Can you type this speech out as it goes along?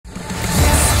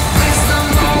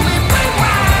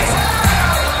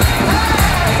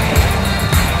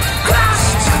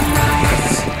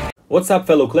What's up,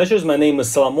 fellow Clashers? My name is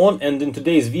Salomon, and in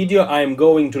today's video I am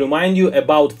going to remind you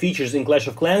about features in Clash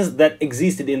of Clans that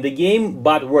existed in the game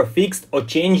but were fixed or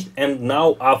changed and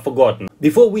now are forgotten.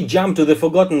 Before we jump to the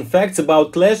forgotten facts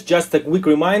about Clash, just a quick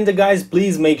reminder, guys,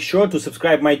 please make sure to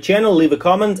subscribe my channel, leave a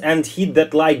comment and hit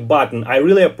that like button. I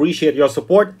really appreciate your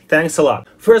support. Thanks a lot.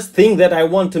 First thing that I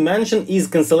want to mention is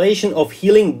cancellation of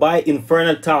healing by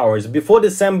Inferno Towers. Before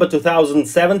December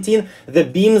 2017, the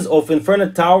beams of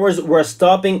Inferno Towers were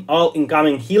stopping all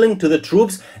incoming healing to the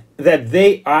troops that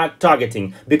they are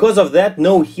targeting. Because of that,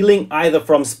 no healing either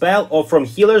from spell or from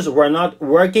healers were not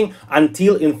working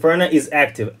until Inferno is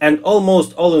active, and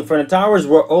almost all Inferno Towers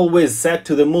were always set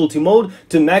to the multi-mode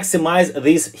to maximize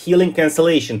this healing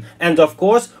cancellation. And of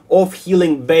course,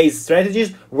 off-healing based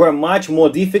strategies were much more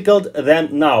difficult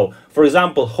than now. For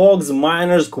example, Hogs,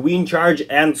 Miners, Queen Charge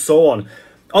and so on.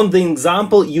 On the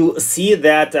example, you see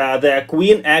that the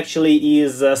Queen actually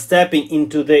is stepping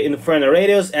into the Inferno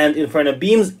radius and Inferno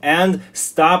beams and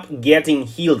stop getting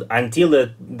healed until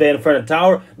the Inferno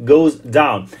Tower goes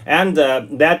down. And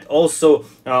that also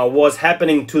was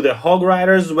happening to the Hog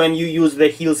Riders when you use the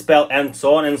heal spell and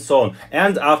so on and so on.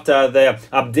 And after the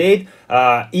update,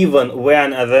 even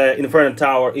when the Inferno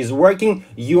Tower is working,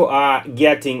 you are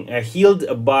getting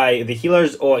healed by the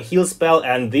healers or heal spell,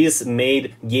 and this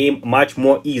made game much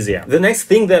more easier. The next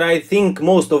thing that I think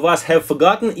most of us have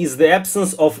forgotten is the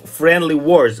absence of friendly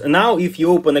wars. Now, if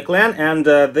you open a clan and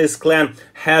this clan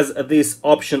has this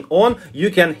option on,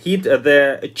 you can hit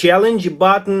the challenge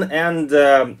button, and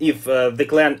if the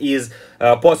clan is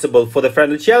possible for the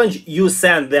friendly challenge, you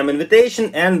send them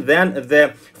invitation and then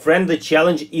the friendly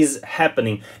challenge is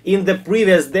happening. In the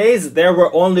previous days there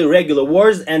were only regular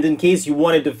wars, and in case you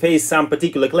wanted to face some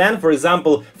particular clan, for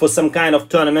example for some kind of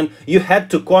tournament, you had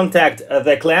to contact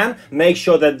the clan, make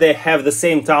sure that they have the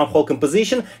same town hall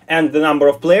composition and the number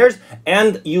of players,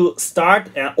 and you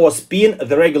start or spin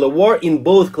the regular war in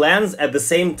both clans at the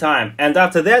same time. And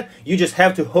after that you just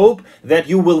have to hope that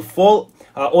you will fall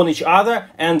on each other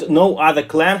and no other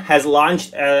clan has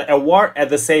launched a war at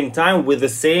the same time with the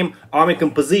same army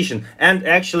composition. And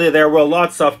actually there were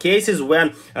lots of cases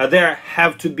when there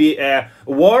have to be a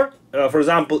war, for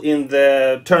example in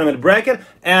the tournament bracket,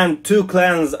 and two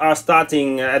clans are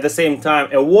starting at the same time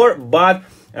a war, but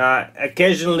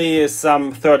occasionally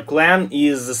some third clan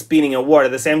is spinning a war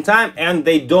at the same time and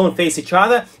they don't face each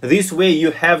other. This way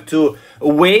you have to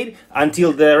wait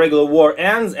until the regular war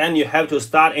ends and you have to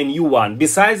start a new one.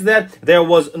 Besides that, there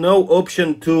was no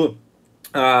option to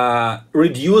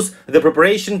reduce the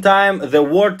preparation time, the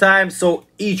war time, so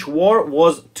each war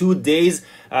was 2 days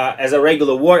as a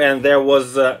regular war, and there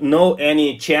was no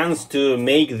any chance to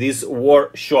make this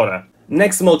war shorter.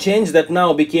 Next small change that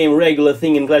now became regular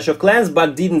thing in Clash of Clans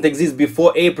but didn't exist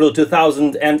before April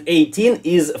 2018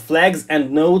 is flags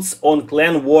and notes on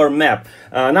clan war map.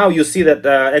 Now you see that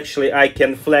actually I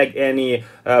can flag any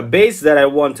base that I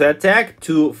want to attack,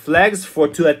 2 flags for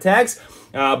 2 attacks.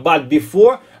 But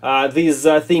before this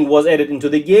thing was added into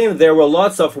the game, there were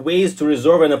lots of ways to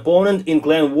resolve an opponent in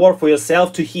clan war for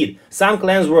yourself to hit. Some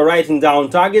clans were writing down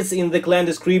targets in the clan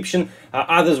description,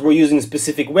 others were using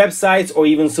specific websites or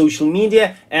even social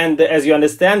media, and as you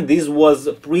understand, this was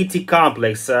pretty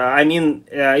complex. I mean,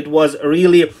 it was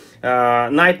really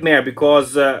nightmare,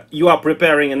 because you are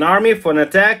preparing an army for an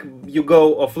attack, you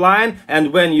go offline,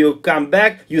 and when you come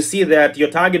back you see that your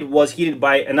target was hit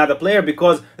by another player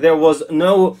because there was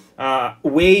no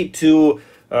way to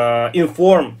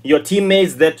inform your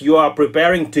teammates that you are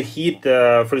preparing to hit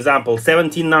for example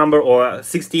 17 number or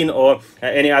 16 or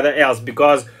any other else,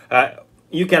 because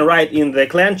you can write in the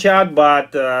clan chat,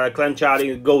 but clan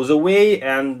chat goes away,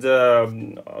 and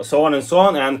so on and so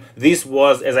on. And this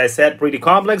was, as I said, pretty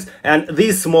complex, and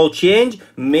this small change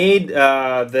made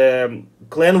the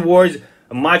clan wars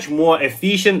much more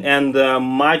efficient and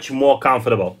much more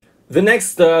comfortable. The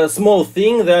next small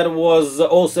thing that was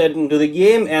also added into the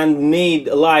game and made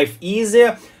life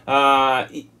easier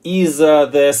is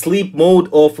the sleep mode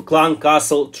of clan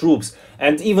castle troops.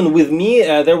 And even with me,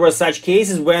 there were such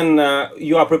cases when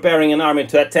you are preparing an army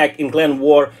to attack in clan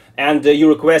war and you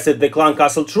requested the clan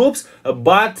castle troops,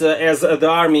 but as the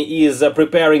army is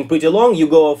preparing pretty long, you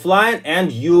go offline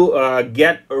and you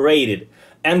get raided.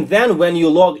 And then when you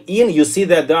log in, you see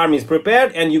that the army is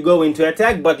prepared and you go into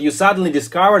attack, but you suddenly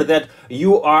discover that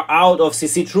you are out of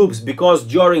CC troops because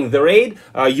during the raid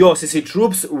your CC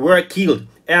troops were killed.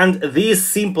 And this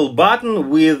simple button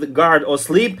with guard or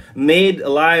sleep made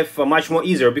life much more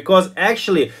easier, because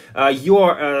actually your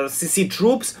CC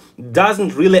troops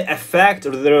doesn't really affect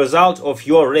the result of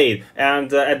your raid.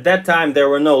 And at that time there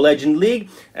were no Legend League,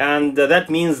 and that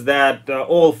means that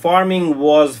all farming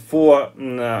was for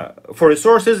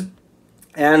resources,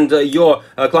 and your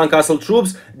clan castle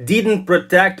troops didn't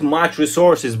protect much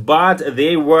resources, but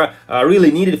they were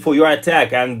really needed for your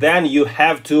attack. And then you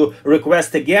have to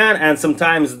request again, and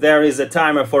sometimes there is a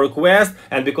timer for request,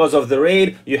 and because of the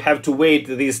raid you have to wait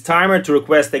this timer to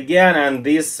request again, and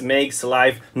this makes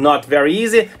life not very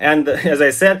easy. And as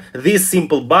I said, this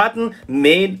simple button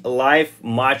made life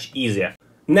much easier.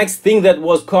 Next thing that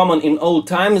was common in old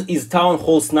times is town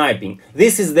hall sniping.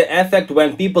 This is the effect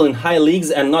when people in high leagues,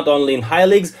 and not only in high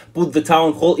leagues, put the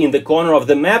town hall in the corner of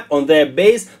the map on their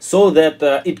base so that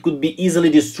it could be easily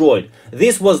destroyed.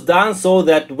 This was done so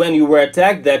that when you were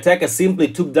attacked, the attacker simply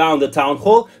took down the town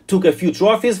hall, took a few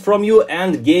trophies from you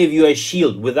and gave you a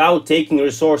shield without taking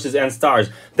resources and stars.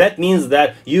 That means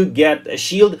that you get a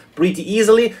shield pretty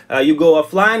easily. You go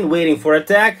offline waiting for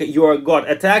attack, you got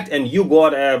attacked and you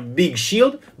got a big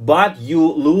shield, but you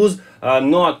lose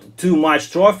not too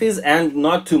much trophies and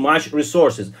not too much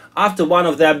resources. After one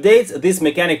of the updates, this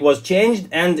mechanic was changed,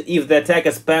 and if the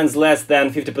attacker spends less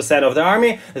than 50% of the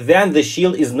army, then the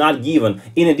shield is not given.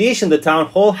 In addition, the town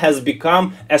hall has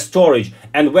become a storage,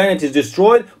 and when it is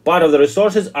destroyed, part of the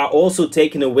resources are also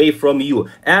taken away from you.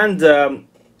 And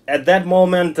at that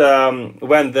moment,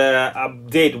 when the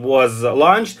update was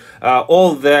launched,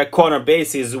 all the corner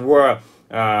bases were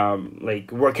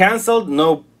cancelled.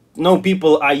 No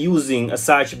people are using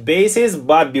such bases,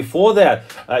 but before that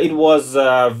it was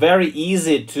very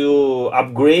easy to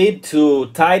upgrade to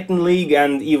Titan League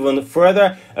and even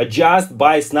further just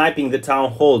by sniping the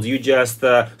town halls. You just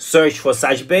search for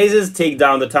such bases, take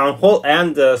down the town hall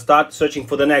and start searching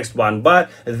for the next one. But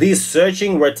this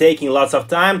searching were taking lots of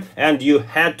time, and you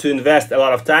had to invest a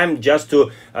lot of time just to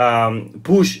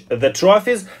push the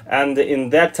trophies. And in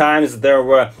that times there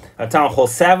were town hall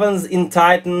 7s in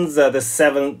Titans.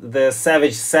 The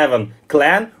Savage 7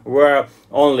 clan were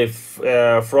only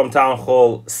from town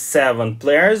hall 7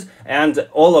 players, and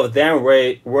all of them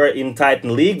were in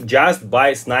Titan League just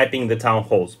by sniping the town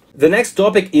halls. The next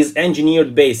topic is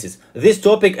engineered bases. This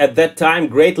topic at that time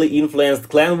greatly influenced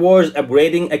clan wars,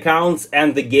 upgrading accounts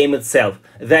and the game itself.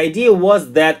 The idea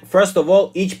was that first of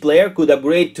all each player could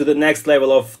upgrade to the next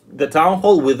level of the town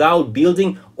hall without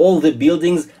building all the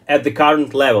buildings at the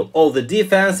current level, all the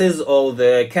defenses, all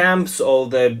the camps, all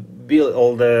the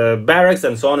barracks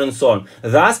and so on and so on.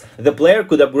 Thus the player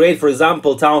could upgrade, for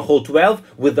example, town hall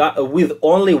 12 with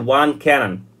only one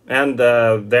cannon. And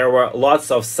there were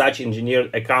lots of such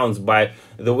engineered accounts, by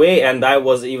the way, and I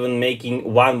was even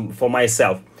making one for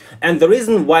myself. And the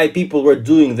reason why people were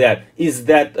doing that is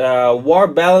that war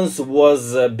balance was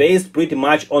based pretty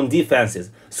much on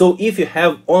defenses. So if you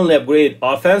have only upgraded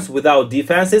offense without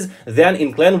defenses, then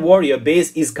in clan war your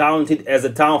base is counted as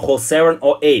a town hall 7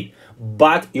 or 8.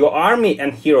 But your army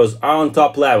and heroes are on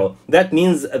top level. That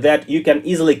means that you can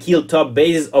easily kill top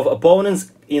bases of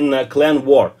opponents in clan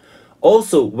war.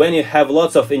 Also, when you have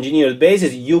lots of engineered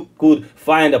bases, you could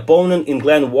find opponent in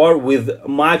clan war with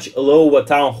much lower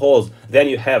town halls than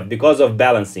you have because of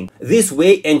balancing. This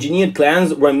way, engineered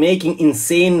clans were making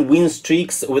insane win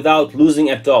streaks without losing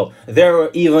at all. There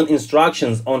were even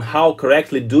instructions on how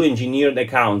correctly do engineered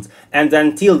accounts. And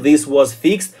until this was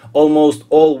fixed, almost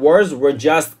all wars were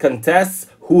just contests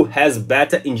who has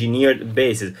better engineered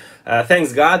bases.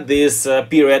 Thanks God this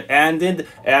period ended,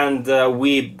 and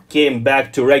we came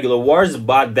back to regular wars,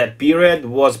 but that period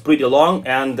was pretty long,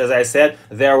 and as I said,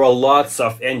 there were lots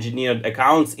of engineered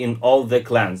accounts in all the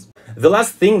clans. The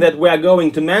last thing that we are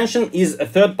going to mention is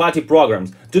third-party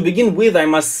programs. To begin with, I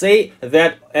must say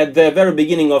that at the very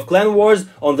beginning of clan wars,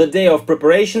 on the day of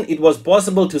preparation, it was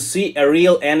possible to see a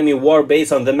real enemy war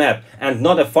base on the map, and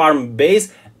not a farm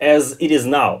base as it is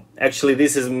now. Actually,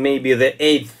 this is maybe the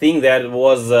 8th thing that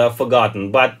was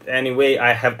forgotten, but anyway,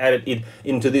 I have added it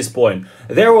into this point.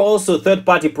 There were also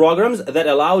third-party programs that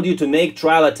allowed you to make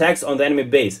trial attacks on the enemy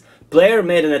base. Player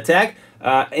made an attack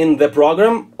in the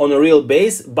program on a real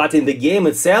base, but in the game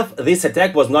itself this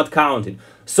attack was not counted.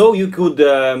 So you could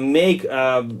make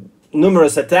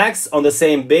numerous attacks on the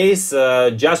same base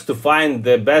just to find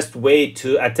the best way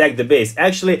to attack the base.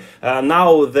 Actually,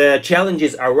 now the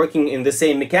challenges are working in the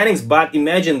same mechanics, but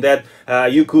imagine that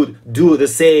you could do the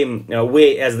same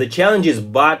way as the challenges,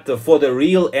 but for the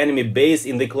real enemy base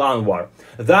in the clan war.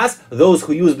 Thus, those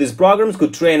who use these programs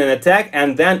could train an attack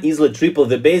and then easily triple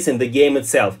the base in the game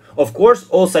itself. Of course,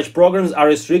 all such programs are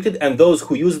restricted, and those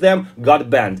who use them got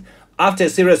banned. After a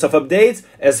series of updates,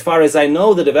 as far as I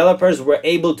know, the developers were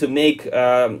able to make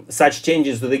such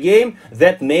changes to the game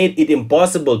that made it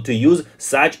impossible to use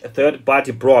such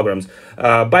third-party programs.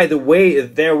 By the way,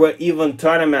 there were even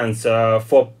tournaments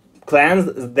for clans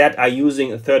that are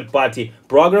using third-party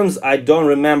programs. I don't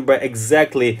remember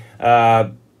exactly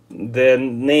the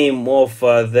name of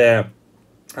the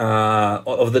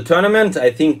tournament.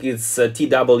 I think it's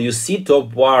TWC,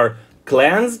 Top War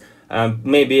Clans.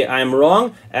 Maybe I'm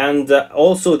wrong. And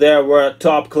also there were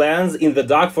top clans in the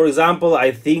dark, for example.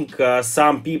 I think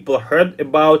some people heard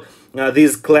about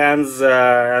these clans,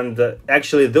 and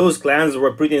actually those clans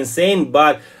were pretty insane.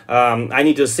 But I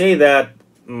need to say that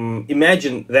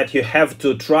imagine that you have to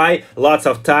try lots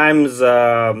of times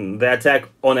the attack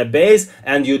on a base,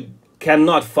 and you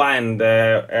cannot find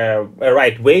a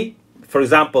right way. For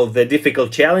example, the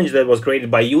difficult challenge that was created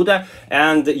by Yuda,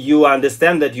 and you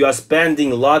understand that you are spending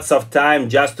lots of time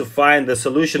just to find the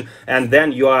solution, and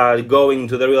then you are going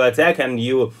to the real attack and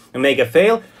you make a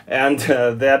fail, and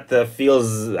that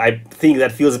feels, I think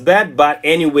that feels bad. But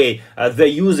anyway, the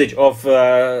usage of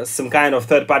some kind of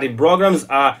third-party programs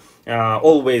are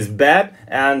always bad,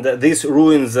 and this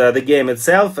ruins the game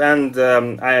itself. And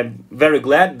I'm very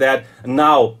glad that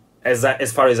now,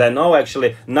 as far as I know,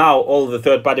 actually now all the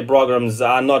third-party programs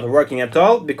are not working at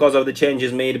all because of the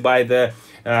changes made by the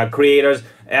creators.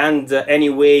 And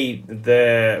anyway,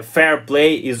 the fair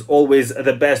play is always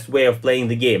the best way of playing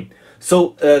the game.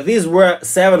 So these were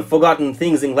 7 forgotten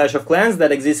things in Clash of Clans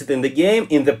that existed in the game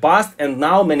in the past, and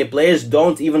now many players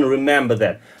don't even remember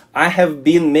that. I have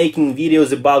been making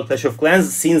videos about Clash of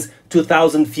Clans since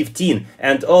 2015,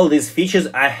 and all these features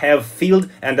I have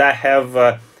filled and I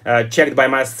have checked by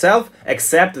myself,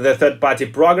 except the third-party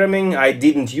programming. I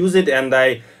didn't use it, and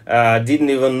I didn't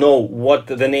even know what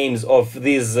the names of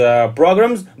these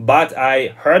programs, but I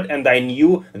heard and I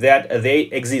knew that they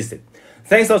existed.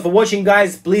 Thanks a lot for watching,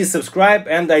 guys. Please subscribe,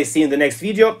 and I see you in the next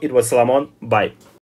video. It was Salomon. Bye.